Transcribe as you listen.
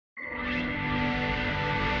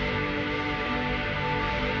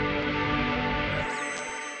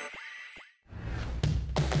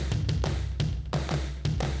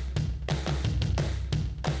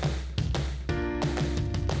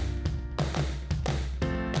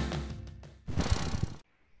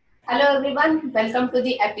Hello everyone, welcome to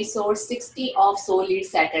the episode 60 of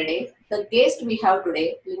SoLeadSaturday. The guest we have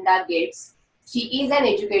today, Linda Goetze. She is an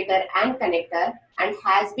educator and connector and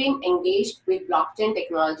has been engaged with blockchain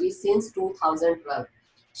technology since 2012.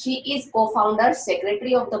 She is co-founder,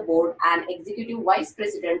 secretary of the board and executive vice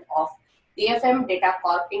president of DFM Data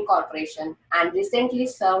Corp Incorporation and recently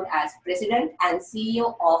served as president and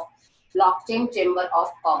CEO of Blockchain Chamber of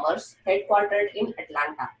Commerce, headquartered in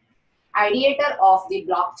Atlanta. Ideator of the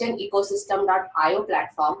blockchain ecosystem.io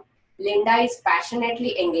platform, Linda is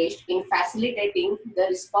passionately engaged in facilitating the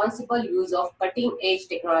responsible use of cutting-edge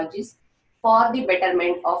technologies for the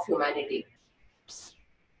betterment of humanity.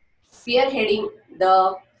 Spearheading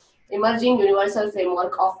the emerging universal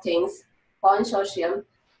framework of things consortium,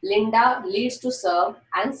 Linda leads to serve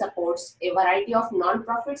and supports a variety of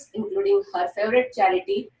non-profits, including her favorite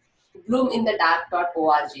charity,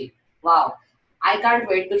 bloominthedark.org. Wow. I can't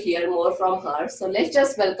wait to hear more from her. So let's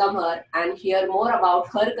just welcome her and hear more about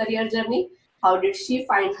her career journey. How did she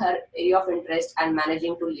find her area of interest and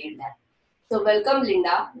managing to lead that? So welcome,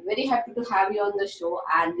 Linda. Very happy to have you on the show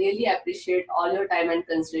and really appreciate all your time and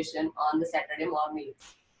consideration on the Saturday morning.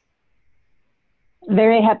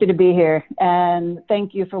 Very happy to be here. And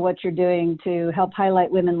thank you for what you're doing to help highlight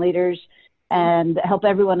women leaders and help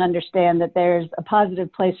everyone understand that there's a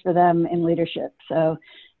positive place for them in leadership. So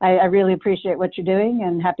I really appreciate what you're doing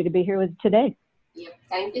and happy to be here with today. Yep,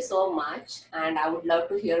 thank you so much. And I would love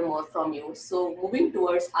to hear more from you. So moving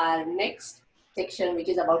towards our next section, which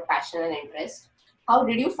is about passion and interest. How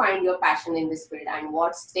did you find your passion in this field and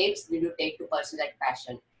what steps did you take to pursue that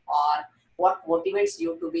passion, or what motivates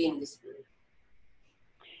you to be in this field?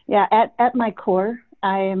 Yeah, at my core,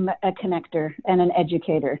 I'm a connector and an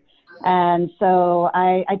educator. And so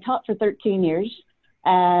I taught for 13 years.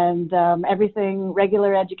 And everything,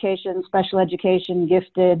 regular education, special education,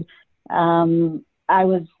 gifted. I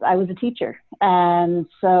was a teacher, and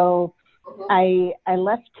so I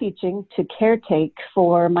left teaching to caretake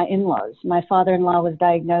for my in-laws. My father-in-law was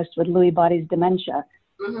diagnosed with Lewy bodies dementia,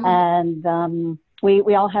 and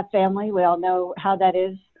we all have family. We all know how that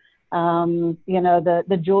is. You know,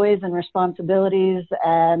 the joys and responsibilities,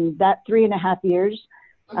 and that 3.5 years.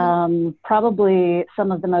 Probably some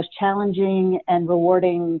of the most challenging and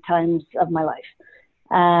rewarding times of my life.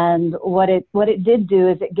 And what it did do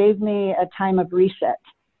is it gave me a time of reset.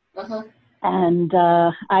 And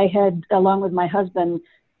I had, along with my husband,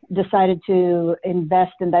 decided to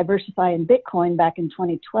invest and diversify in Bitcoin back in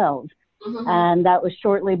 2012. And that was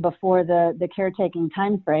shortly before the caretaking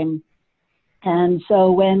time frame. And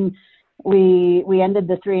so when we ended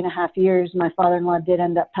the 3.5 years, my father-in-law did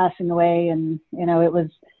end up passing away, and you know, it was,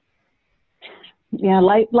 you know,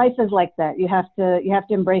 life is like that. You have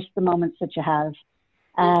to embrace the moments that you have.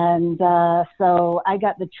 And so I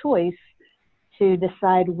got the choice to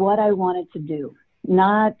decide what I wanted to do,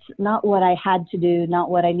 not what I had to do,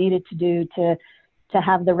 not what I needed to do to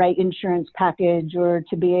have the right insurance package or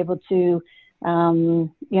to be able to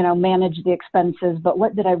you know, manage the expenses, but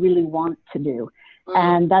what did I really want to do?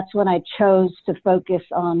 And that's when I chose to focus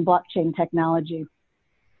on blockchain technology.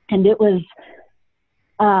 And it was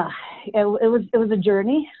a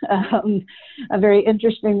journey, a very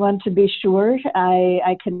interesting one to be sure.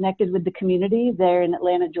 I connected with the community there in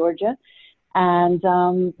Atlanta, Georgia, and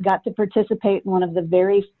got to participate in one of the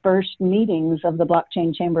very first meetings of the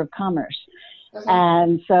Blockchain Chamber of Commerce.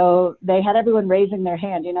 And so they had everyone raising their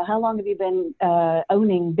hand, you know, how long have you been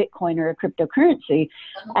owning Bitcoin or a cryptocurrency?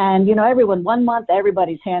 And, you know, everyone, 1 month,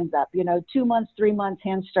 everybody's hands up, you know, 2 months, 3 months,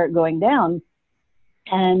 hands start going down.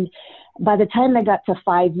 And by the time they got to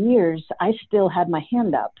 5 years, I still had my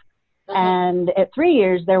hand up. And at 3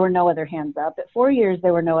 years, there were no other hands up. At 4 years,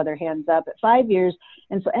 there were no other hands up. At 5 years.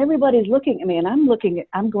 And so everybody's looking at me, and I'm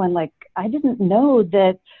going like, I didn't know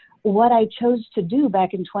that what I chose to do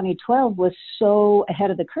back in 2012 was so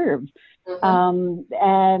ahead of the curve.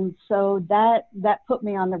 And so that put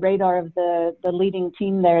me on the radar of the leading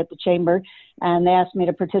team there at the chamber. And they asked me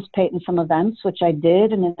to participate in some events, which I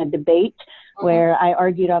did, and in a debate where I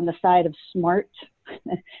argued on the side of smart.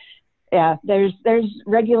 Yeah, there's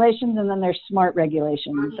regulations and then there's smart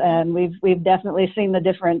regulations. And we've definitely seen the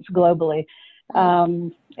difference globally.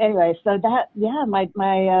 Anyway, so that, yeah, my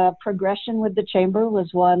progression with the chamber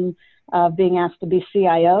was one of being asked to be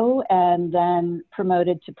CIO and then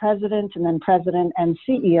promoted to president and then president and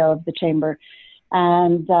CEO of the chamber.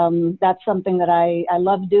 And that's something that I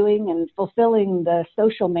love doing, and fulfilling the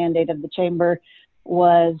social mandate of the chamber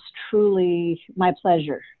was truly my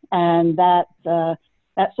pleasure. And that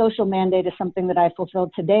social mandate is something that I fulfill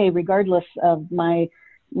today, regardless of my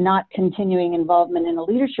not continuing involvement in a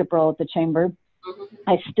leadership role at the chamber.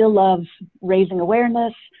 I still love raising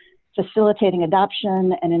awareness, facilitating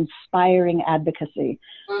adoption and inspiring advocacy.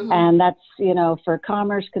 Mm-hmm. And that's, you know, for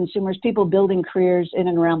commerce, consumers, people building careers in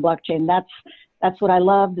and around blockchain. That's what I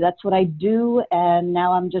loved. That's what I do. And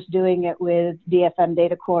now I'm just doing it with DFM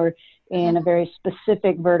Data Core in a very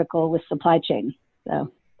specific vertical with supply chain.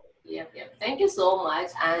 So. Yep. Thank you so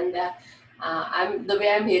much. And the way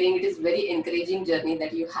I'm hearing it is very encouraging journey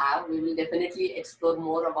that you have. We will definitely explore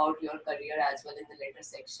more about your career as well in the later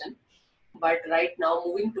section. But right now,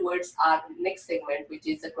 moving towards our next segment, which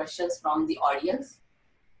is the questions from the audience.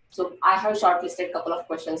 So I have shortlisted a couple of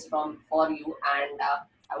questions for you, and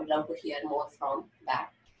I would love to hear more from that.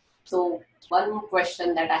 So one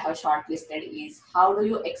question that I have shortlisted is, how do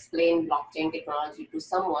you explain blockchain technology to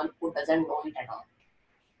someone who doesn't know it at all?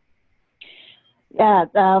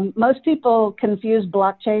 Yeah, most people confuse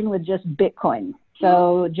blockchain with just Bitcoin.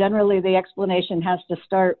 So generally the explanation has to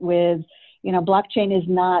start with, you know, blockchain is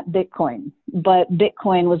not Bitcoin, but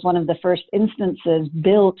Bitcoin was one of the first instances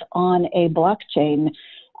built on a blockchain.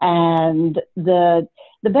 And the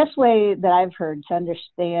best way that I've heard to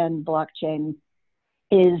understand blockchain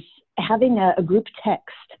is having a group text,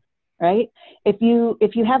 right? If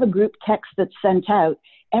you have a group text that's sent out,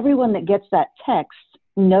 everyone that gets that text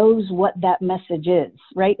knows what that message is,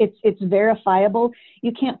 right? It's verifiable.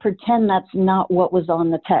 You can't pretend that's not what was on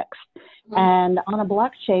the text. Mm-hmm. And on a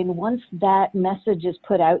blockchain, once that message is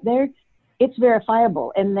put out there, it's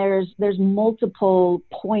verifiable. And there's multiple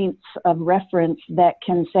points of reference that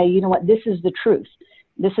can say, you know what, this is the truth.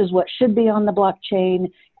 This is what should be on the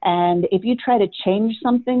blockchain. And if you try to change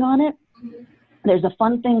something on it, there's a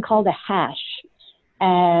fun thing called a hash.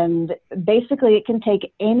 And basically it can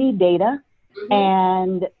take any data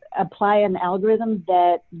and apply an algorithm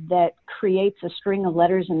that creates a string of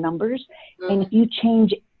letters and numbers. And if you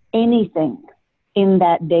change anything in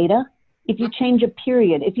that data, if you change a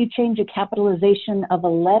period, if you change a capitalization of a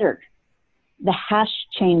letter, the hash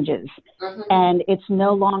changes and it's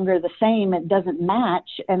no longer the same. It doesn't match.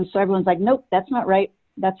 And so everyone's like, nope, that's not right.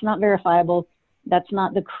 That's not verifiable. That's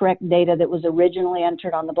not the correct data that was originally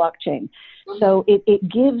entered on the blockchain. So it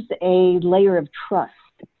gives a layer of trust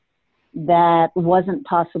that wasn't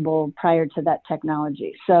possible prior to that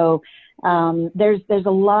technology. So there's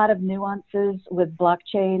a lot of nuances with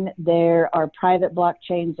blockchain. There are private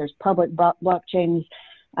blockchains, there's public blockchains.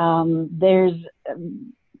 There's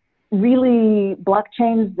really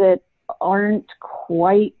blockchains that aren't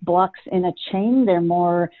quite blocks in a chain. They're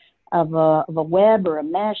more of a web or a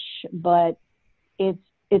mesh, but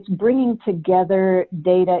it's bringing together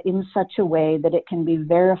data in such a way that it can be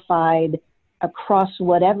verified across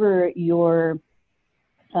whatever your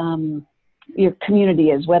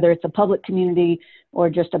community is, whether it's a public community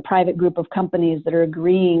or just a private group of companies that are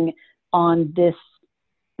agreeing on this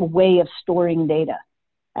way of storing data.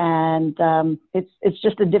 And it's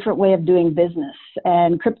just a different way of doing business.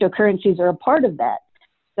 And cryptocurrencies are a part of that.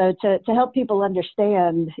 So to help people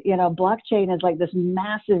understand, you know, blockchain is like this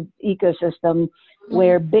massive ecosystem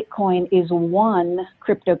where Bitcoin is one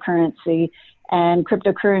cryptocurrency, and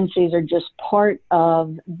cryptocurrencies are just part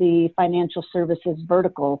of the financial services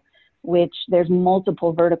vertical, which there's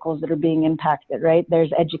multiple verticals that are being impacted, right?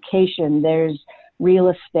 There's education, there's real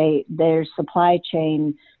estate, there's supply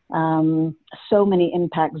chain, so many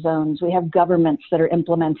impact zones. We have governments that are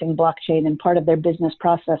implementing blockchain and part of their business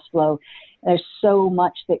process flow. There's so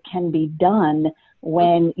much that can be done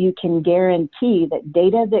when you can guarantee that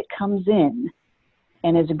data that comes in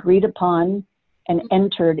and is agreed upon and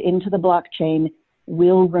entered into the blockchain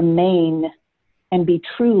will remain and be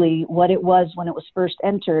truly what it was when it was first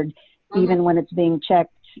entered, even when it's being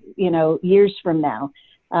checked, you know, years from now.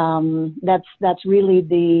 That's really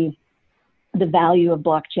the value of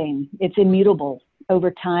blockchain. It's immutable over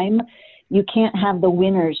time. You can't have the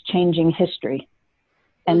winners changing history.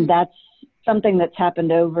 And that's something that's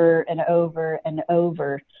happened over and over and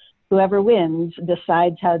over. Whoever wins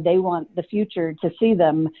decides how they want the future to see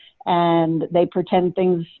them, and they pretend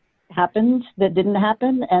things happened that didn't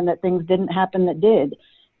happen and that things didn't happen that did.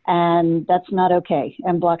 And that's not okay.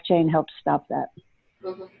 And blockchain helps stop that.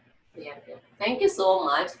 Yeah. Thank you so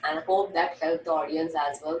much. And I hope that helped the audience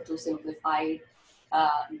as well to simplify,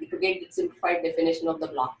 to get the simplified definition of the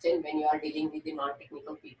blockchain when you are dealing with the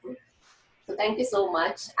non-technical people. So thank you so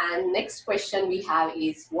much. And next question we have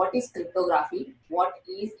is, what is cryptography? What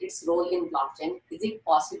is its role in blockchain? Is it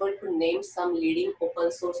possible to name some leading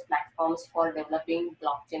open source platforms for developing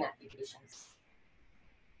blockchain applications?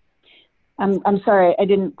 I'm sorry, I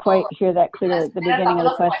didn't quite hear that clear at the beginning of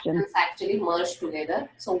the question. Questions actually merged together.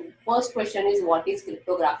 So first question is, what is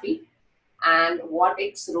cryptography and what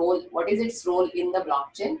is its role in the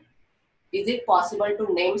blockchain? is it possible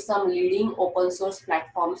to name some leading open source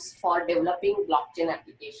platforms for developing blockchain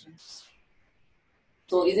applications?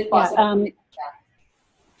 So is it possible?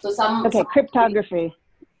 So okay, cryptography.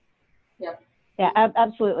 Yeah. Yeah,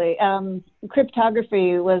 absolutely.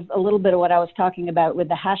 Cryptography was a little bit of what I was talking about with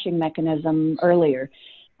the hashing mechanism earlier.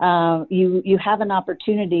 You have an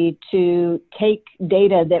opportunity to take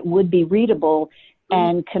data that would be readable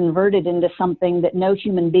and convert it into something that no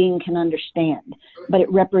human being can understand, but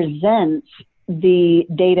it represents the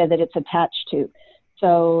data that it's attached to.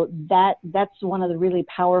 So that's one of the really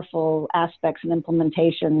powerful aspects and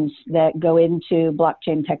implementations that go into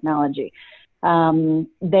blockchain technology.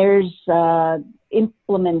 There's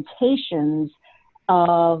implementations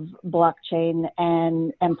of blockchain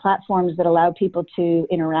and platforms that allow people to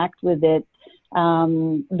interact with it.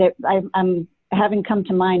 That I'm having come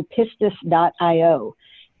to mind pistis.io.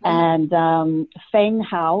 And Feng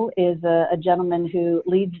Hao is a gentleman who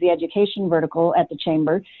leads the education vertical at the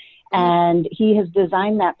Chamber. And he has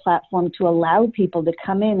designed that platform to allow people to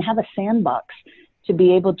come in, have a sandbox, to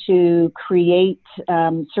be able to create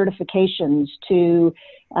certifications, to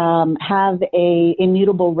have a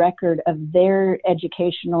immutable record of their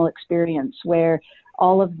educational experience, where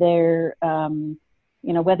all of their,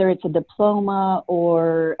 whether it's a diploma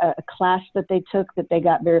or a class that they took, that they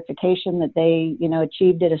got verification, that they,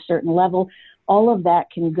 achieved at a certain level, all of that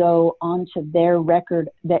can go onto their record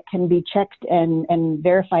that can be checked and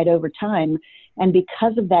verified over time. And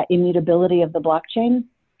because of that immutability of the blockchain,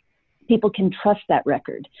 people can trust that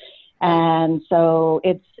record. And so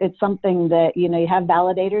it's something that, you have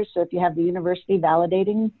validators. So if you have the university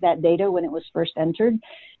validating that data when it was first entered,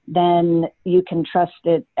 then you can trust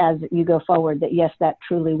it as you go forward that, yes, that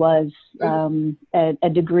truly was a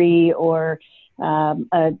degree or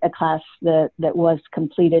a class that was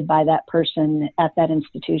completed by that person at that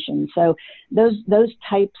institution. So those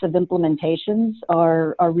types of implementations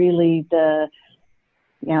are really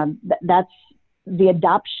that's the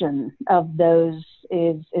adoption of those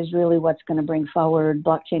is really what's going to bring forward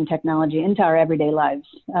blockchain technology into our everyday lives.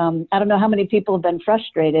 I don't know how many people have been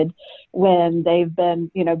frustrated when they've been,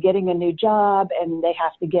 getting a new job and they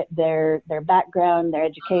have to get their background, their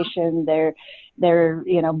education, their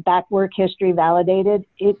back work history validated.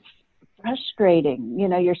 It's frustrating.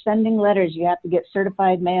 You're sending letters, you have to get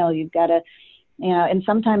certified mail, you've got to, and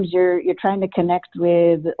sometimes you're trying to connect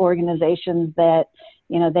with organizations that,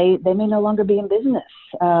 they may no longer be in business.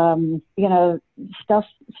 Stuff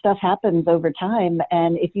happens over time.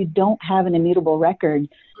 And if you don't have an immutable record,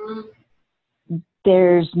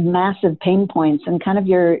 there's massive pain points and kind of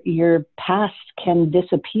your past can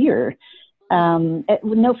disappear with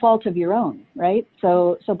no fault of your own, right?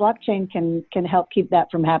 So blockchain can help keep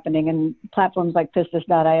that from happening. And platforms like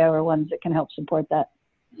pistis.io are ones that can help support that.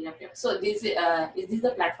 Yeah. So is this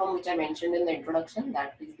the platform which I mentioned in the introduction,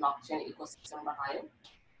 that is blockchain ecosystem.io,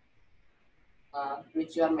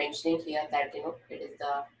 which you are mentioning here, that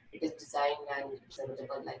it is designed and it's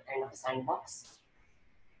available like kind of a sandbox?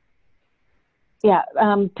 Yeah,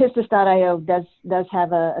 pistis.io does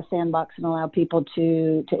have a sandbox and allow people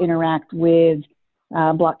to interact with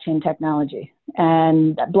blockchain technology.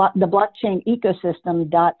 And the blockchain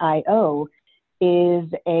ecosystem.io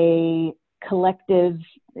is a collective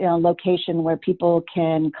location where people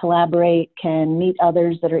can collaborate, can meet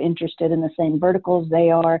others that are interested in the same verticals they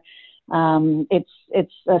are.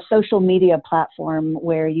 It's a social media platform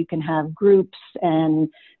where you can have groups and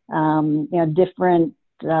different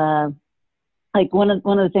like one of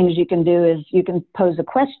the things you can do is you can pose a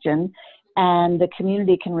question and the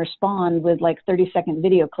community can respond with like 30-second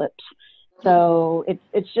video clips. So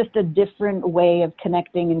it's just a different way of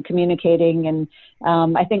connecting and communicating. And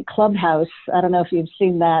I think Clubhouse, I don't know if you've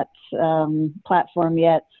seen that platform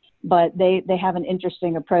yet, but they have an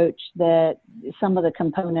interesting approach that some of the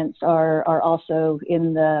components are also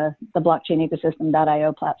in the blockchain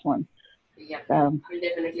ecosystem.io platform. Yeah, I'll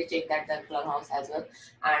definitely check that the Clubhouse as well.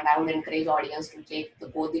 And I would encourage audience to check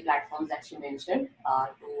both the platforms that she mentioned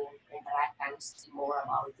to interact and see more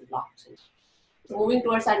about the blockchain. So moving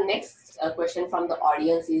towards our next question from the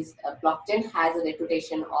audience is, blockchain has a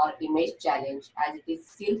reputation or image challenge as it is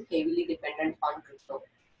still heavily dependent on crypto.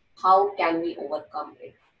 How can we overcome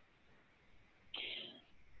it?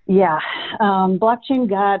 Yeah, blockchain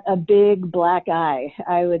got a big black eye,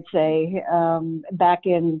 I would say. Back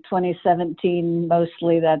in 2017,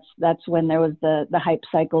 mostly that's when there was the hype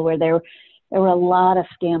cycle where there were a lot of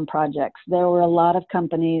scam projects. There were a lot of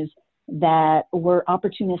companies that were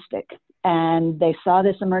opportunistic and they saw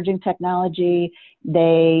this emerging technology.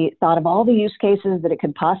 They thought of all the use cases that it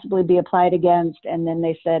could possibly be applied against. And then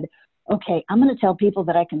they said, okay, I'm going to tell people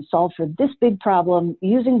that I can solve for this big problem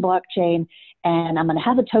using blockchain, and I'm going to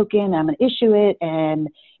have a token, I'm going to issue it, and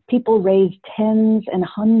people raise tens and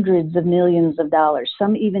hundreds of millions of dollars,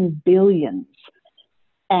 some even billions.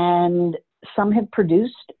 And some have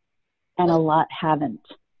produced and a lot haven't.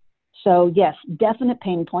 So yes, definite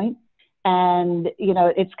pain point. And, you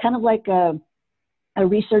know, it's kind of like a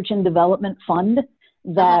research and development fund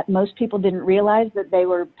that most people didn't realize that they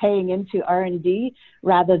were paying into R&D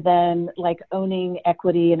rather than like owning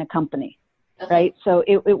equity in a company, right? So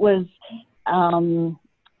it was,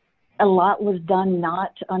 a lot was done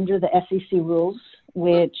not under the SEC rules,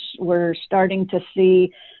 which we're starting to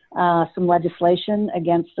see some legislation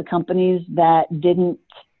against the companies that didn't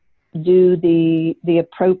do the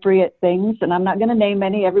appropriate things. And I'm not going to name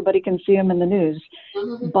any, everybody can see them in the news,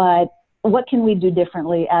 but what can we do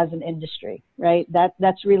differently as an industry, right?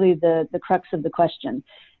 That's really the crux of the question.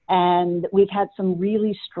 And we've had some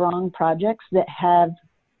really strong projects that have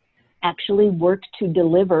actually worked to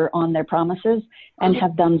deliver on their promises and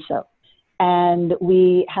have done so. And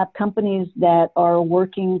we have companies that are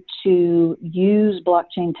working to use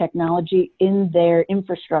blockchain technology in their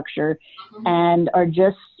infrastructure and are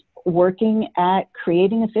just working at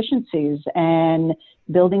creating efficiencies and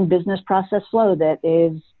building business process flow that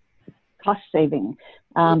is cost saving.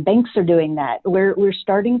 Banks are doing that. We're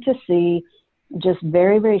starting to see just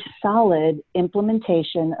very, very solid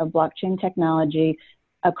implementation of blockchain technology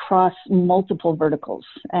across multiple verticals.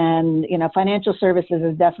 And, you know, financial services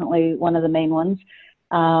is definitely one of the main ones.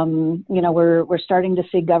 You know, we're starting to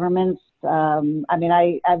see governments. I mean,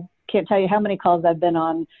 I can't tell you how many calls I've been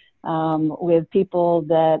on with people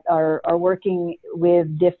that are working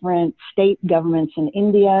with different state governments in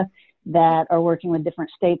India, that are working with different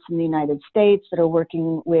states in the United States, that are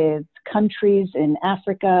working with countries in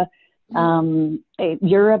Africa.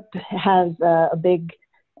 Europe has a big,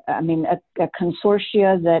 a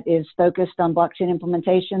consortia that is focused on blockchain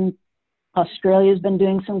implementation. Australia's been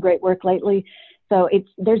doing some great work lately. So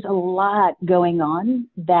there's a lot going on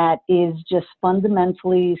that is just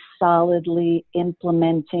fundamentally, solidly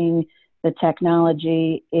implementing the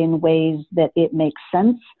technology in ways that it makes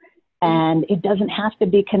sense. And it doesn't have to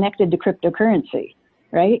be connected to cryptocurrency,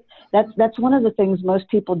 right? That's one of the things most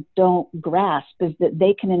people don't grasp, is that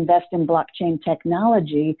they can invest in blockchain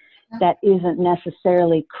technology that isn't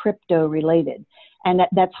necessarily crypto related. And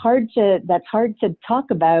that's hard to talk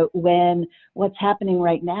about when what's happening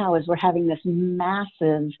right now is we're having this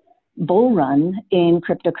massive bull run in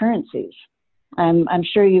cryptocurrencies. I'm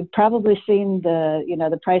sure you've probably seen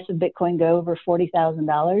the price of Bitcoin go over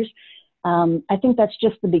 $40,000. I think that's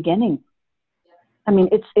just the beginning. I mean,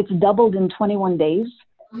 it's doubled in 21 days,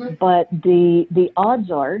 but the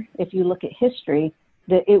odds are, if you look at history,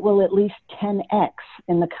 that it will at least 10x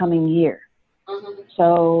in the coming year.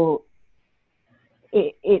 So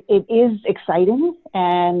it is exciting,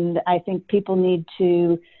 and I think people need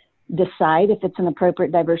to decide if it's an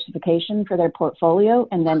appropriate diversification for their portfolio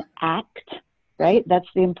and then act, right? That's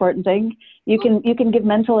the important thing. You can give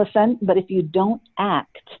mental assent, but if you don't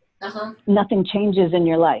act, nothing changes in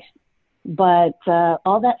your life. But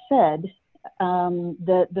all that said,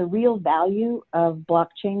 the real value of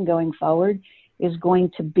blockchain going forward is going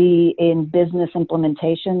to be in business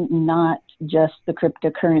implementation, not just the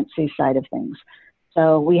cryptocurrency side of things.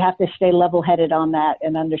 So we have to stay level-headed on that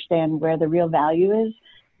and understand where the real value is.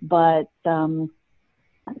 But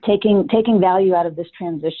taking value out of this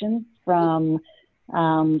transition from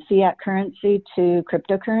fiat currency to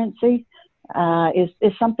cryptocurrency is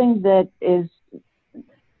something that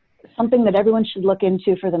everyone should look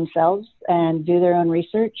into for themselves and do their own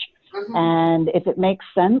research. And if it makes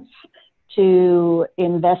sense to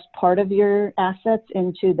invest part of your assets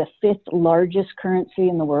into the 5th largest currency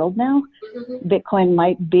in the world now, Bitcoin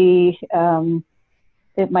might be a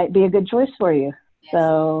good choice for you. Yes.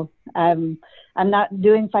 So I'm not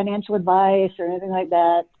doing financial advice or anything like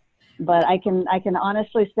that, but I can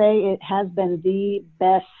honestly say it has been the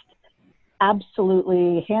best,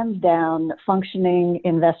 absolutely hands down functioning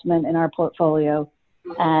investment in our portfolio.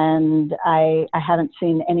 And I haven't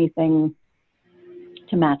seen anything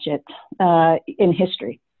to match it in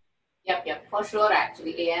history. Yep, for sure.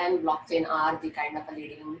 Actually, AI and blockchain are the kind of a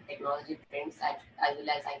leading technology trends as well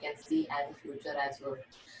as I can see as a future as well.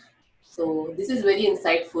 So this is very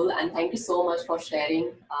insightful, and thank you so much for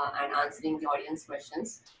sharing and answering the audience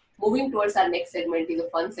questions. Moving towards our next segment is a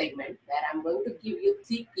fun segment where I'm going to give you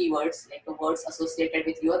 3 keywords, like the words associated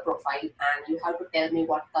with your profile, and you have to tell me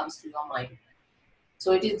what comes to your mind.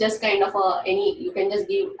 So it is just kind of you can just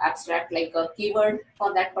give abstract like a keyword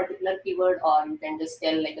for that particular keyword, or you can just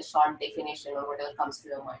tell like a short definition or whatever comes to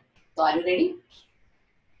your mind. So are you ready?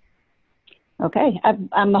 Okay,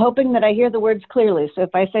 I'm hoping that I hear the words clearly. So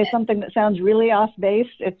if I say something that sounds really off base,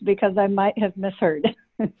 it's because I might have misheard.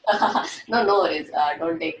 No, no worries.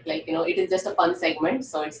 Don't take, like, it is just a fun segment,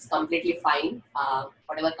 so it's completely fine.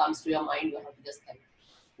 Whatever comes to your mind, you have to just tell.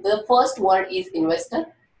 The first word is investor.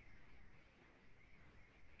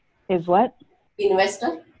 Is what?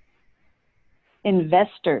 Investor.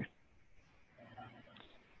 Investor.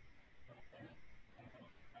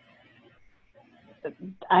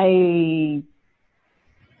 I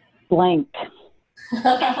blank.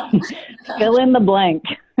 Fill in the blank.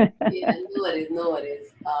 Yeah, no worries, no worries.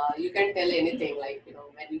 You can tell anything, like,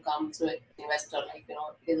 when you come to an investor, like,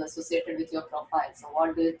 it is associated with your profile. So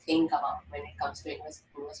what do you think about when it comes to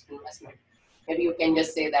investment? Maybe you can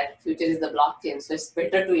just say that future is the blockchain, so it's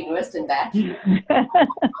better to invest in that.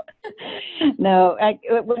 No,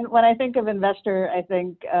 when I think of investor, I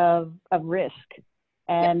think of risk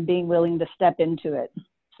and being willing to step into it.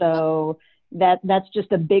 So that's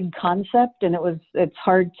just a big concept, and it's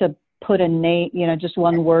hard to put a name, just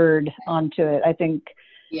one word onto it. I think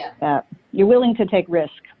you're willing to take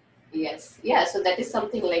risk. Yes, yeah. So that is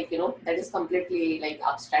something like, that is completely like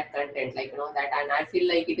abstract content, like, that, and I feel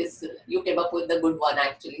like it is, you came up with the good one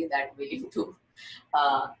actually, that willing to.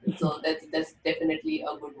 So that's definitely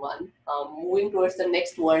a good one. Moving towards the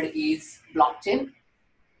next word is blockchain.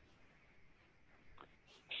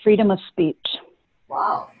 Freedom of speech.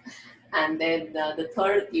 Wow. And then the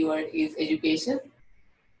third keyword is education.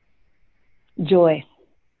 Joy.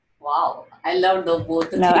 Wow, I love the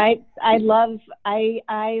both. No, I love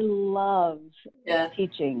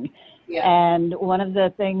teaching. Yeah. And one of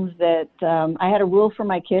the things that I had a rule for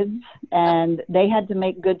my kids, and they had to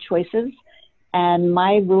make good choices. And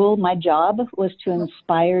my job was to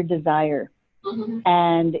inspire desire. Mm-hmm.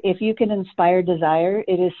 And if you can inspire desire,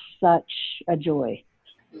 it is such a joy.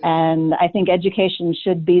 Yeah. And I think education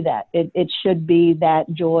should be that. It should be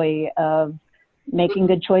that joy of making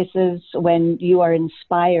good choices when you are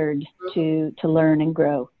inspired to learn and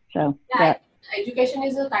grow. So education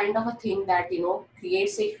is a kind of a thing that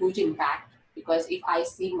creates a huge impact, because if I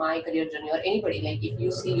see my career journey, or anybody, like if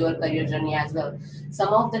you see your career journey as well,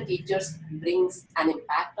 some of the teachers brings an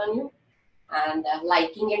impact on you, and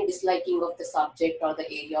liking and disliking of the subject or the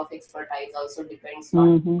area of expertise also depends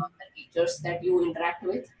on the teachers that you interact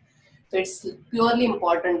with. So it's purely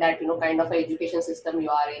important that, kind of an education system you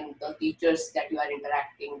are in, the teachers that you are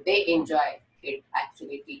interacting, they enjoy it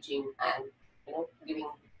actually teaching and, giving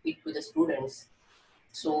it to the students.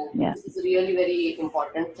 So this is a really very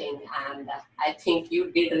important thing. And I think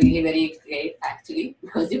you did really very great actually,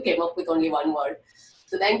 because you came up with only one word.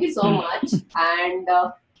 So thank you so much. And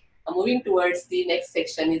moving towards the next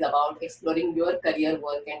section is about exploring your career,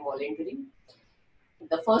 work and volunteering.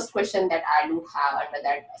 The first question that I do have under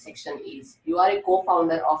that section is, you are a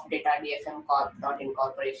co-founder of Data DFM Corp.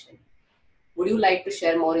 Incorporation. Would you like to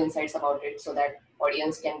share more insights about it so that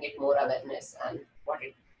audience can get more awareness and what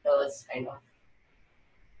it does kind of?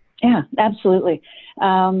 Yeah, absolutely.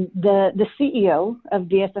 The CEO of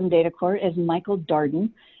DFM Data Corp is Michael Darden,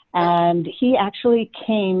 and he actually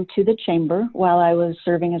came to the chamber while I was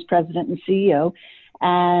serving as president and CEO,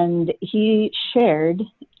 and he shared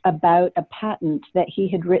about a patent that he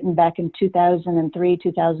had written back in 2003,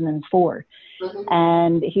 2004. Mm-hmm.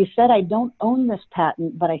 And he said, I don't own this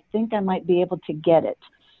patent, but I think I might be able to get it.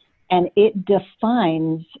 And it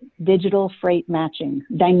defines digital freight matching.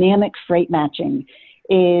 Dynamic freight matching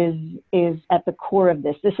is at the core of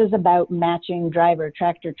this. This is about matching driver,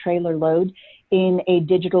 tractor, trailer load in a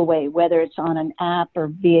digital way, whether it's on an app or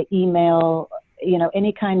via email,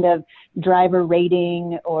 any kind of driver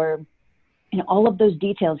rating or all of those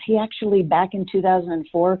details. He actually, back in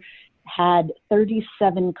 2004, had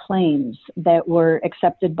 37 claims that were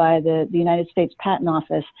accepted by the United States Patent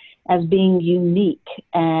Office as being unique.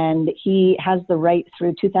 And he has the right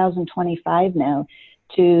through 2025 now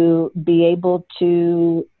to be able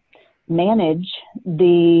to manage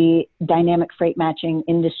the dynamic freight matching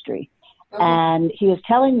industry. Mm-hmm. And he was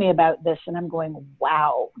telling me about this, and I'm going,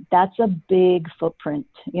 wow, that's a big footprint.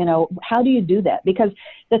 How do you do that? Because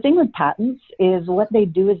the thing with patents is what they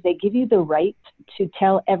do is they give you the right to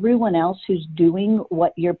tell everyone else who's doing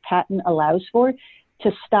what your patent allows for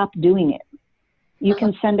to stop doing it. You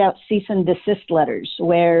can send out cease and desist letters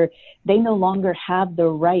where they no longer have the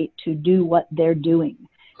right to do what they're doing.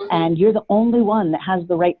 Mm-hmm. And you're the only one that has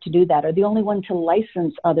the right to do that, or the only one to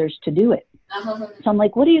license others to do it. So I'm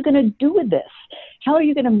like, what are you going to do with this? How are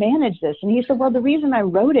you going to manage this? And he said, well, the reason I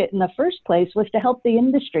wrote it in the first place was to help the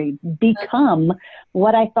industry become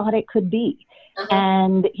what I thought it could be.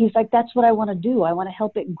 And he's like, that's what I want to do. I want to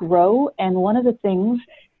help it grow. And one of the things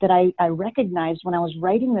that I recognized when I was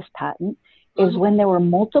writing this patent is when there were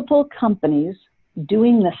multiple companies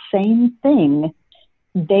doing the same thing,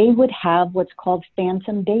 they would have what's called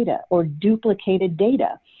phantom data or duplicated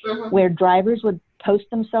data, where drivers would post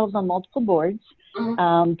themselves on multiple boards.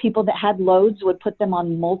 People that had loads would put them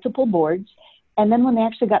on multiple boards. And then when they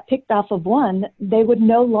actually got picked off of one, they would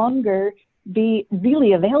no longer be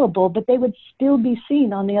really available, but they would still be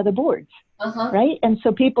seen on the other boards. Right? And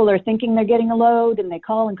so people are thinking they're getting a load, and they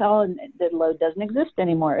call and the load doesn't exist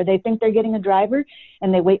anymore. Or they think they're getting a driver,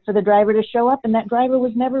 and they wait for the driver to show up, and that driver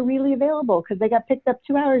was never really available because they got picked up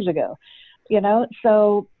 2 hours ago. You know,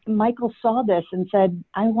 so Michael saw this and said,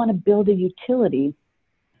 I want to build a utility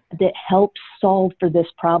that helps solve for this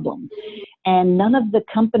problem. And none of the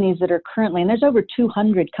companies that are currently, and there's over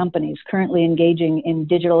 200 companies currently engaging in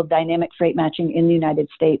digital dynamic freight matching in the United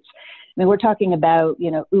States. I mean, we're talking about,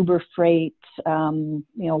 you know, Uber Freight, you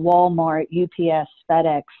know, Walmart, UPS,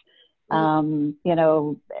 FedEx, you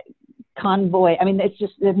know, Convoy. I mean, it's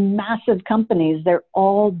just the massive companies. They're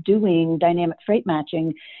all doing dynamic freight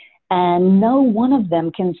matching. And no one of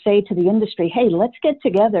them can say to the industry, hey, let's get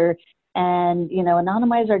together and, you know,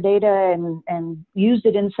 anonymize our data and use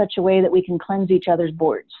it in such a way that we can cleanse each other's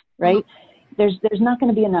boards, right? There's not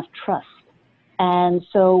going to be enough trust. And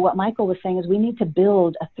so what Michael was saying is we need to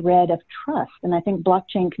build a thread of trust. And I think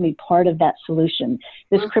blockchain can be part of that solution.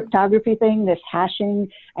 This cryptography thing, this hashing,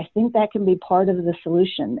 I think that can be part of the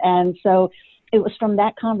solution. And so it was from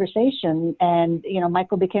that conversation, and, you know,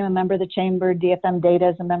 Michael became a member of the chamber, DFM Data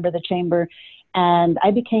is a member of the chamber, and I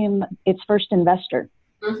became its first investor.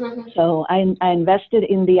 So I invested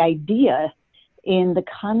in the idea, in the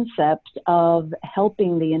concept of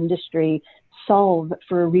helping the industry solve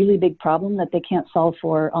for a really big problem that they can't solve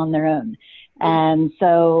for on their own. And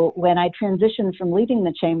so when I transitioned from leading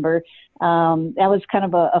the chamber, that was kind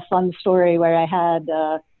of a fun story where I had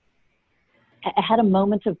a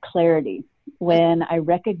moment of clarity when I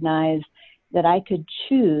recognized that I could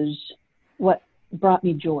choose what brought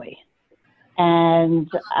me joy. And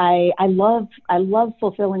I love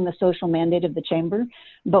fulfilling the social mandate of the chamber.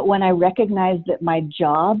 But when I recognized that my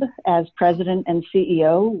job as president and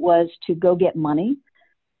CEO was to go get money,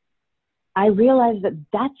 I realized that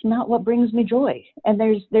that's not what brings me joy. And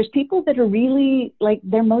there's people that are really, like,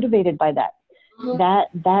 they're motivated by that.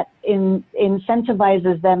 That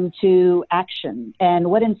incentivizes them to action.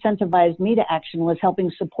 And what incentivized me to action was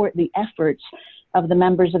helping support the efforts of the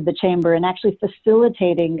members of the chamber and actually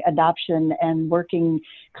facilitating adoption and working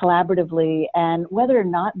collaboratively. And whether or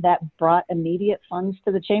not that brought immediate funds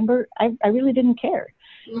to the chamber, I really didn't care.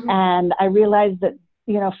 And I realized that,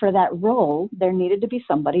 you know, for that role, there needed to be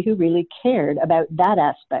somebody who really cared about that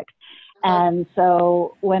aspect. And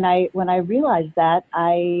so when I realized that,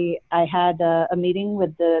 I had a meeting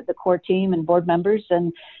with the core team and board members,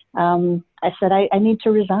 and I said, I need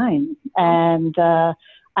to resign. And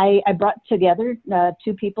I brought together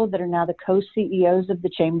two people that are now the co-CEOs of the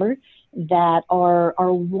chamber that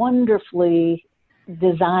are wonderfully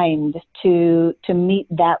designed to meet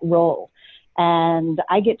that role. And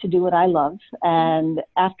I get to do what I love. And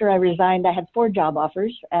after I resigned, I had 4 job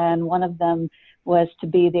offers, and one of them was to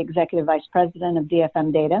be the executive vice president of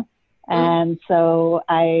DFM Data. And so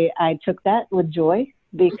I took that with joy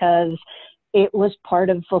because it was part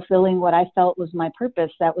of fulfilling what I felt was my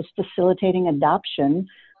purpose. That was facilitating adoption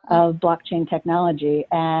of blockchain technology.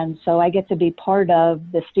 And so I get to be part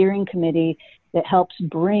of the steering committee that helps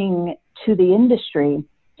bring to the industry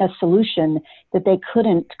a solution that they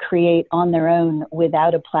couldn't create on their own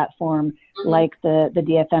without a platform like the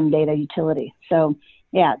DFM Data utility. So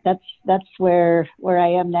yeah, that's where I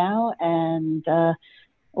am now, and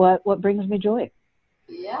what brings me joy.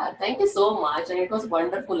 Yeah, thank you so much. And it was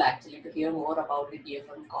wonderful actually to hear more about the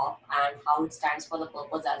DFM Corp and how it stands for the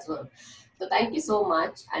purpose as well. So thank you so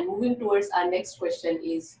much. And moving towards our next question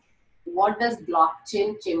is, what does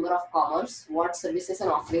Blockchain Chamber of Commerce, what services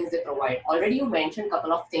and offerings they provide? Already you mentioned a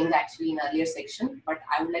couple of things actually in earlier section, but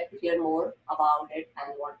I would like to hear more about it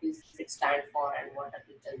and what does it stand for and what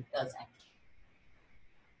it does actually.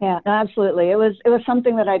 Yeah, absolutely. It was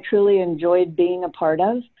something that I truly enjoyed being a part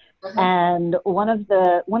of. And one of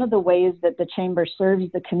the ways that the chamber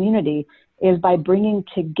serves the community is by bringing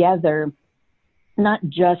together not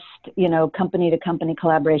just, you know, company to company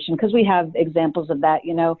collaboration, because we have examples of that,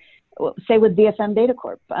 you know, say with DFM Data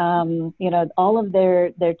Corp, you know, all of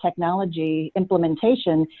their technology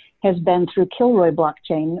implementation has been through Kilroy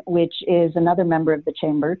blockchain, which is another member of the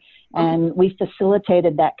chamber. And we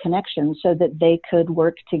facilitated that connection so that they could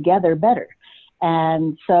work together better.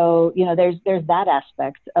 And so, you know, there's that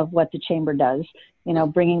aspect of what the chamber does, you know,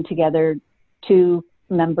 bringing together 2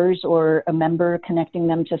 members or a member, connecting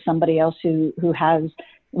them to somebody else who has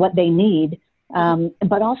what they need,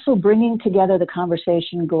 but also bringing together the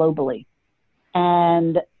conversation globally.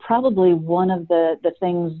 And probably one of the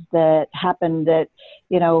things that happened that,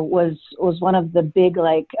 you know, was one of the big,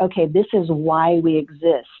 like, okay, this is why we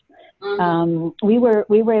exist. We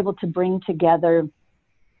were able to bring together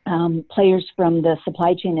players from the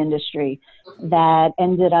supply chain industry that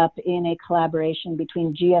ended up in a collaboration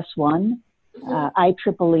between GS1,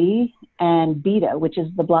 IEEE, and BETA, which is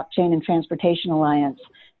the Blockchain and Transportation Alliance.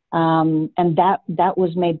 And that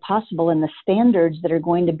was made possible, and the standards that are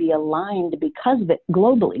going to be aligned because of it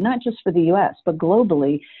globally, not just for the US, but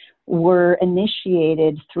globally, were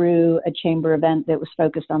initiated through a chamber event that was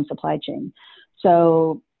focused on supply chain.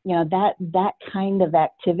 So, you know, that kind of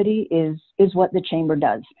activity is what the chamber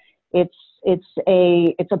does. It's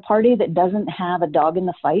a party that doesn't have a dog in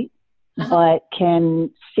the fight, but can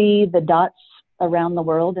see the dots around the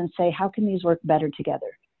world and say, how can these work better together?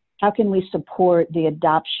 How can we support the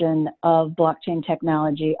adoption of blockchain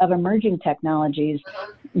technology, of emerging technologies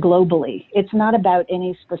globally? It's not about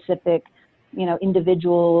any specific, you know,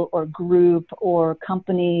 individual or group or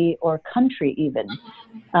company or country even.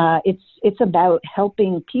 It's about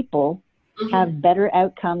helping people have better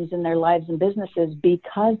outcomes in their lives and businesses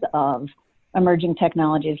because of emerging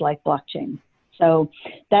technologies like blockchain. So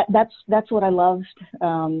that's what I loved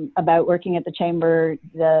about working at the chamber.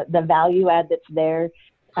 The value add that's there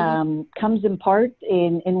comes in part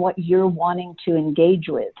in what you're wanting to engage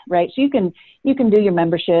with, right? So you can do your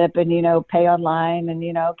membership and, you know, pay online and,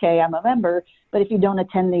 you know, okay, I'm a member, but if you don't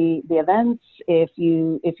attend the events, if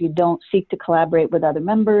you don't seek to collaborate with other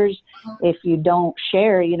members, if you don't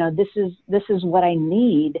share, you know, this is what I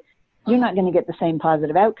need, you're not going to get the same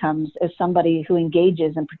positive outcomes as somebody who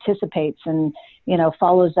engages and participates and, you know,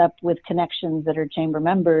 follows up with connections that are chamber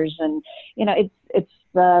members. And, you know, it's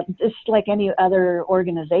just like any other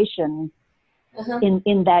organization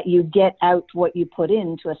in that you get out what you put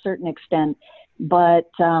in to a certain extent. But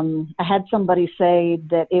I had somebody say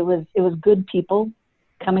that it was good people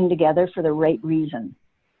coming together for the right reason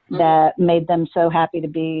that made them so happy to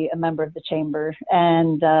be a member of the chamber.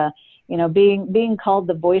 And, you know, being called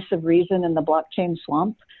the voice of reason in the blockchain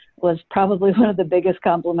swamp was probably one of the biggest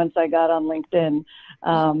compliments I got on LinkedIn.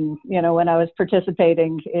 You know, when I was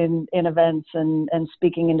participating in events and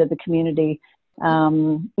speaking into the community, you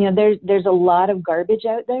know, there's a lot of garbage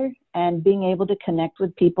out there, and being able to connect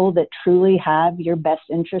with people that truly have your best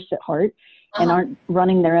interests at heart and aren't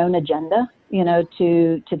running their own agenda, you know,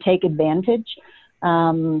 to take advantage.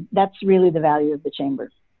 That's really the value of the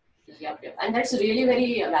chamber. Yep. And that's really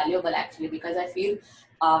very valuable actually, because I feel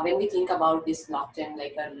when we think about this blockchain,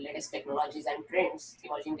 like the latest technologies and trends,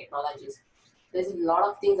 emerging technologies, there's a lot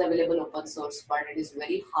of things available open source, but it is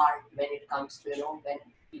very hard when it comes to, you know, when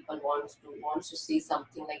people wants to see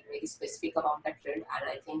something like very specific about that trend. And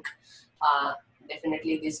I think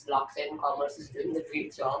definitely this blockchain commerce is doing a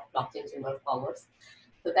great job, blockchain chamber of commerce.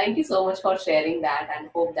 So thank you so much for sharing that, and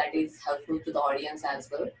hope that is helpful to the audience as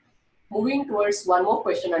well. Moving towards one more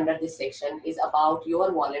question under this section is about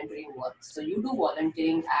your volunteering work. So you do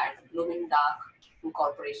volunteering at Blooming Dark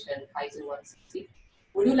Corporation 501c.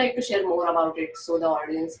 Would you like to share more about it so the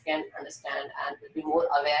audience can understand and will be more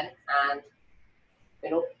aware, and, you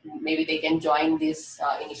know, maybe they can join this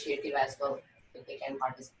initiative as well if they can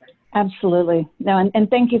participate? Absolutely. No, and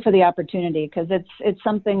thank you for the opportunity, because it's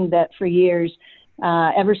something that for years,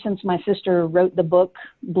 ever since my sister wrote the book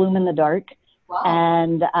Bloom in the Dark, wow,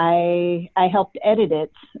 and I helped edit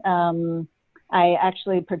it. I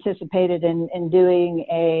actually participated in doing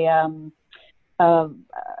a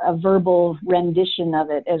verbal rendition of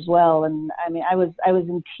it as well, and I mean, I was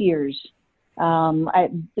in tears.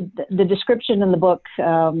 The description in the book,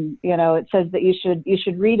 you know, it says that you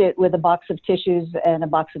should read it with a box of tissues and a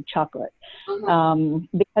box of chocolate,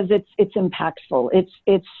 because it's impactful.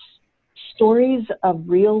 It's stories of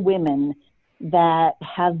real women that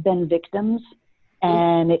have been victims,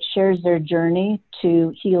 and it shares their journey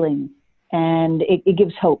to healing, and it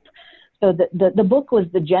gives hope. So the book was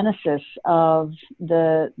the genesis of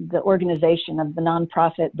the organization, of the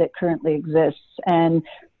nonprofit that currently exists, and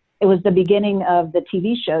it was the beginning of the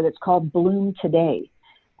TV show that's called Bloom Today,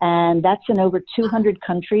 and that's in over 200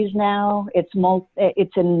 countries now. It's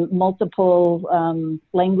in multiple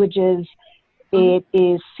languages. It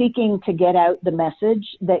is seeking to get out the message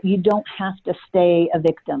that you don't have to stay a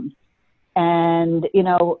victim. And, you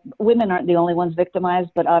know, women aren't the only ones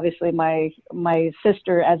victimized, but obviously my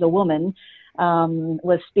sister as a woman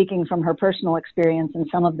was speaking from her personal experience in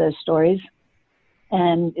some of those stories.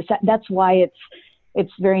 And that's why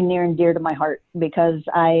it's very near and dear to my heart, because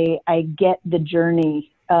I get the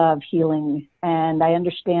journey of healing, and I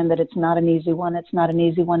understand that it's not an easy one. It's not an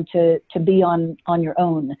easy one to be on your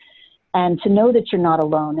own, and to know that you're not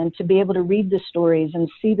alone, and to be able to read the stories and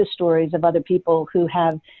see the stories of other people who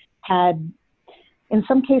have had, in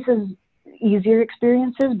some cases, easier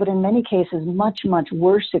experiences, but in many cases, much, much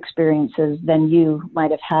worse experiences than you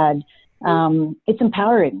might have had. It's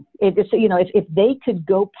empowering. It's, you know, if they could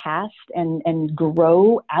go past and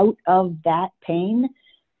grow out of that pain,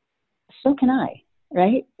 so can I,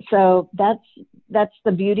 right? So that's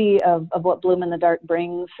the beauty of what Bloom in the Dark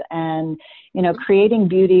brings, and, you know, creating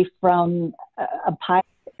beauty from a pile.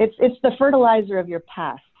 It's the fertilizer of your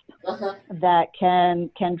past that can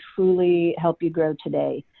truly help you grow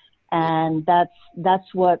today. And that's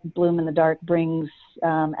what Bloom in the Dark brings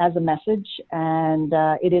as a message, and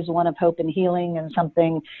it is one of hope and healing, and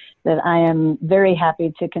something that I am very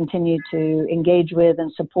happy to continue to engage with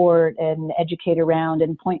and support and educate around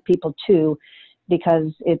and point people to,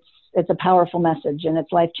 because it's a powerful message and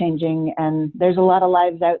it's life-changing, and there's a lot of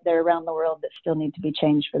lives out there around the world that still need to be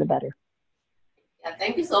changed for the better. Yeah,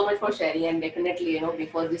 thank you so much for sharing, and definitely, you know,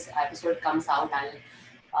 before this episode comes out,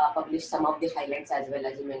 I'll publish some of the highlights as well,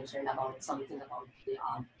 as you mentioned about something about the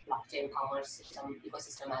blockchain commerce system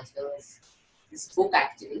ecosystem, as well as this book.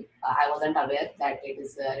 Actually, I wasn't aware that it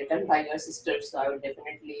is written by your sister, so I would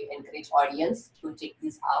definitely encourage audience to check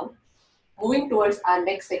this out. Moving towards our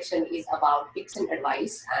next section is about tips and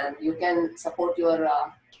advice, and you can support your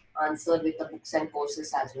answer with the books and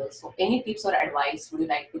courses as well. So any tips or advice would you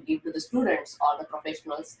like to give to the students or the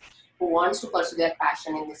professionals who wants to pursue their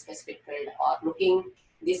passion in this specific field, or looking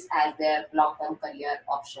this as their long-term career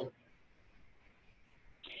option?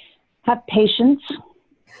 Have patience,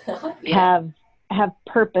 Yeah. have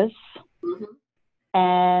purpose,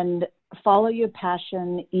 and follow your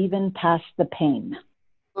passion even past the pain.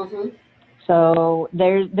 So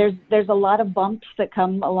there's a lot of bumps that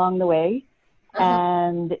come along the way,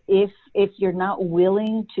 and if you're not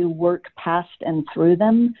willing to work past and through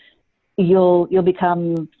them, you'll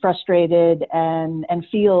become frustrated and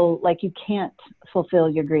feel like you can't fulfill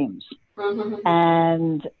your dreams.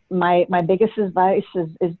 And my biggest advice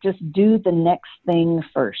is just do the next thing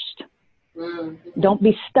first. Don't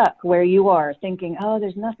be stuck where you are thinking, oh,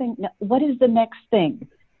 there's nothing. No, what is the next thing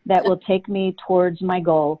that will take me towards my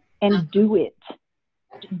goal? And do it.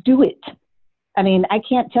 Do it. I mean, I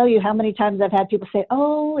can't tell you how many times I've had people say,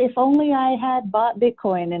 oh, if only I had bought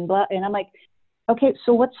Bitcoin and blah. And I'm like, okay,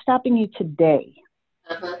 so what's stopping you today?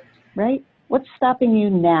 Right? What's stopping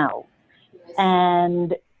you now?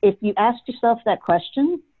 And if you ask yourself that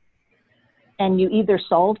question, and you either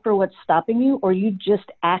solve for what's stopping you, or you just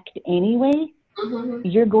act anyway,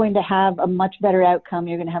 you're going to have a much better outcome.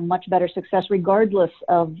 You're going to have much better success, regardless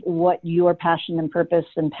of what your passion and purpose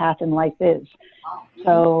and path in life is.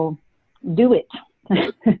 So do it.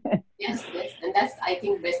 Yes, and that's, I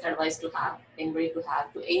think, best advice to have, anybody to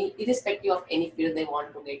have, to any, irrespective of any field they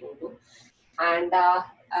want to get into. And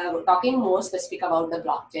talking more specific about the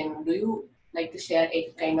blockchain, do you like to share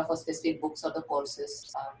any kind of a specific books or the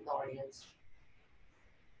courses to the audience?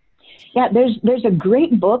 Yeah, there's a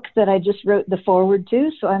great book that I just wrote the foreword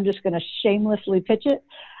to, so I'm just going to shamelessly pitch it.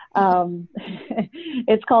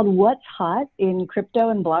 It's called What's Hot in Crypto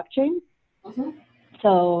and Blockchain.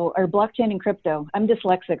 So, or blockchain and crypto. I'm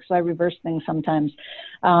dyslexic, so I reverse things sometimes.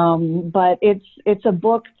 But it's a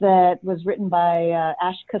book that was written by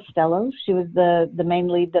Ash Costello. She was the main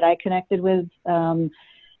lead that I connected with. And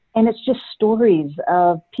it's just stories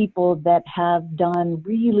of people that have done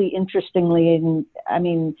really interestingly. And I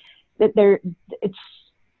mean, that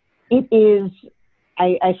it is,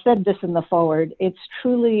 I said this in the foreword, it's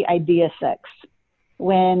truly idea sex.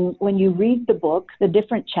 When you read the book, the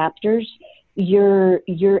different chapters, you're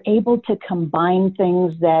able to combine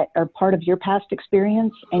things that are part of your past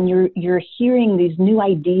experience, and you're hearing these new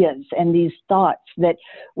ideas and these thoughts that,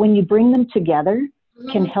 when you bring them together,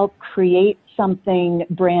 can help create something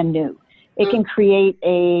brand new. It can create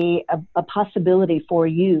a possibility for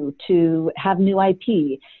you to have new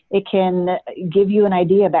IP. It can give you an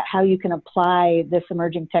idea about how you can apply this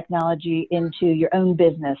emerging technology into your own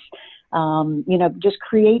business. You know, just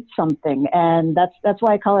create something. And that's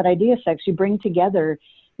why I call it idea sex. You bring together,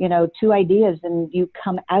 you know, two ideas, and you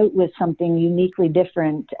come out with something uniquely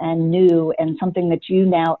different and new, and something that you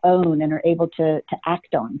now own and are able to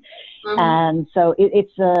act on. And so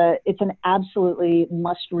it's an absolutely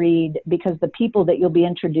must read, because the people that you'll be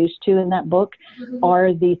introduced to in that book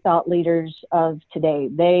are the thought leaders of today.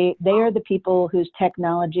 They are the people whose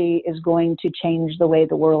technology is going to change the way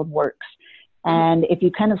the world works. And if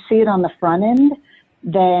you kind of see it on the front end,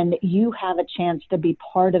 then you have a chance to be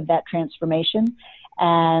part of that transformation.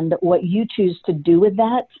 And what you choose to do with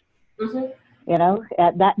that, you know,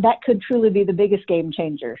 that could truly be the biggest game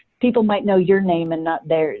changer. People might know your name and not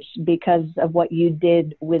theirs because of what you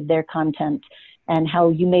did with their content and how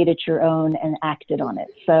you made it your own and acted on it.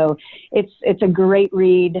 So it's a great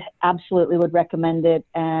read. Absolutely would recommend it.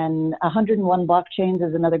 And 101 Blockchains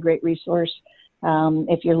is another great resource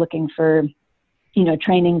if you're looking for, you know,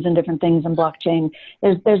 trainings and different things in blockchain.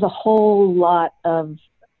 There's a whole lot of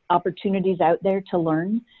opportunities out there to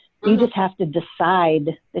learn. You just have to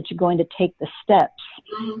decide that you're going to take the steps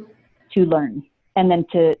to learn and then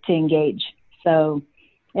to engage. So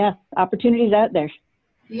yeah, opportunities out there.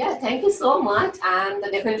 Yeah, thank you so much. And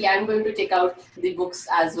definitely I'm going to check out the books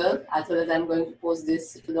as well as I'm going to post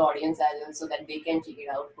this to the audience as well so that they can check it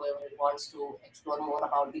out, whoever wants to explore more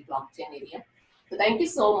about the blockchain area. So thank you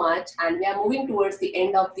so much. And we are moving towards the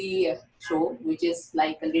end of the show, which is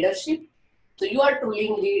like a leadership. So you are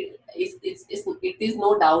truly it is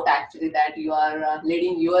no doubt actually that you are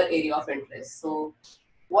leading your area of interest. So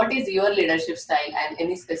what is your leadership style and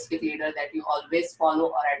any specific leader that you always follow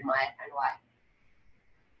or admire and why?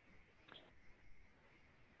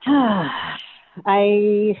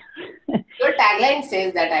 Your tagline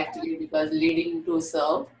says that actually, because leading to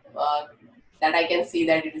serve, that I can see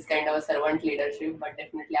that it is kind of a servant leadership, but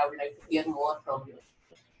definitely I would like to hear more from you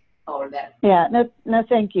about that. Yeah, no,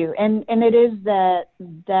 thank you. And it is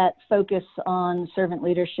that focus on servant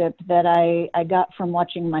leadership that I got from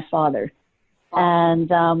watching my father. And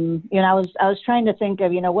you know, I was trying to think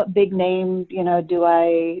of, you know, what big name, you know, do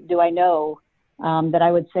I know that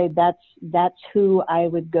I would say that's who I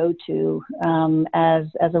would go to as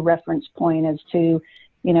a reference point as to,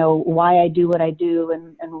 you know, why I do what I do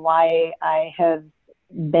and why I have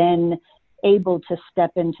been able to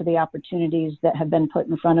step into the opportunities that have been put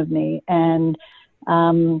in front of me. And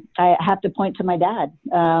I have to point to my dad.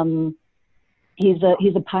 He's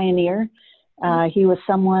a pioneer. He was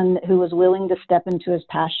someone who was willing to step into his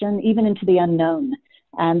passion, even into the unknown.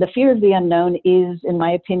 And the fear of the unknown is, in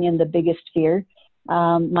my opinion, the biggest fear.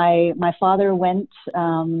 My father went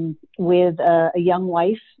with a young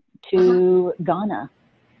wife to Ghana,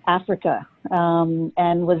 Africa,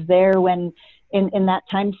 and was there when, in that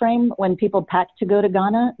time frame, when people packed to go to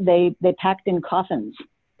Ghana, they packed in coffins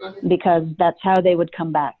because that's how they would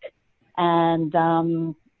come back. And,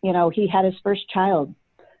 you know, he had his first child.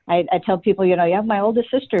 I tell people, you know, yeah, my oldest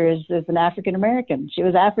sister is an African American. She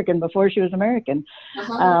was African before she was American.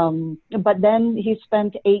 But then he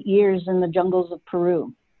spent 8 years in the jungles of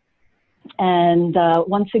Peru. And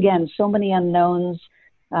once again, so many unknowns,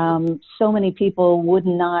 so many people would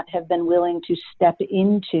not have been willing to step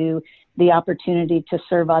into the opportunity to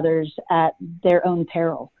serve others at their own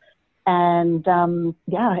peril. And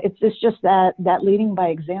yeah, it's just that leading by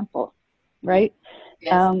example, right?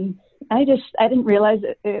 Yes. I didn't realize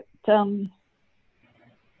it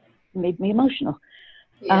made me emotional.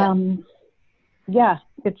 Yeah, yeah,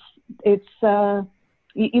 it's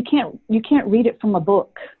you can't read it from a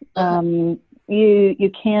book.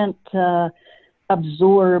 You can't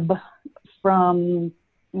absorb from,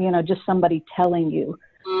 you know, just somebody telling you.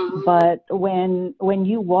 But when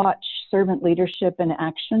you watch servant leadership in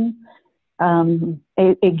action,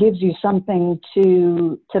 it gives you something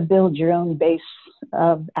to build your own base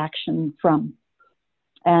of action from.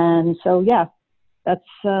 And so, yeah, that's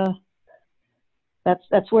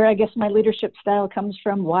where I guess my leadership style comes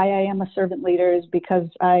from. Why I am a servant leader is because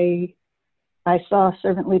I saw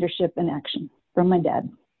servant leadership in action from my dad.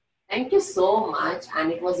 Thank you so much.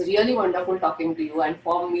 And it was really wonderful talking to you. And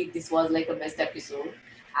for me, this was like a best episode,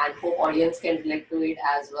 and hope audience can relate to it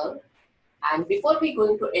as well. And before we're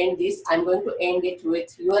going to end this, I'm going to end it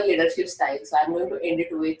with your leadership style. So I'm going to end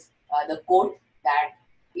it with the quote that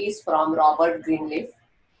is from Robert Greenleaf,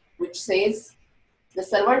 which says, "The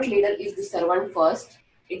servant leader is the servant first.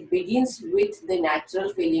 It begins with the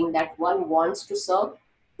natural feeling that one wants to serve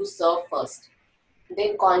first.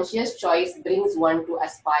 Then conscious choice brings one to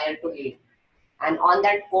aspire to lead." And on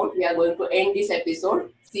that quote, we are going to end this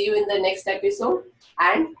episode. See you in the next episode.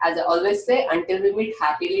 And as I always say, until we meet,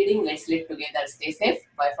 happy leading. Let's lead together. Stay safe.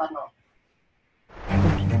 Bye for now.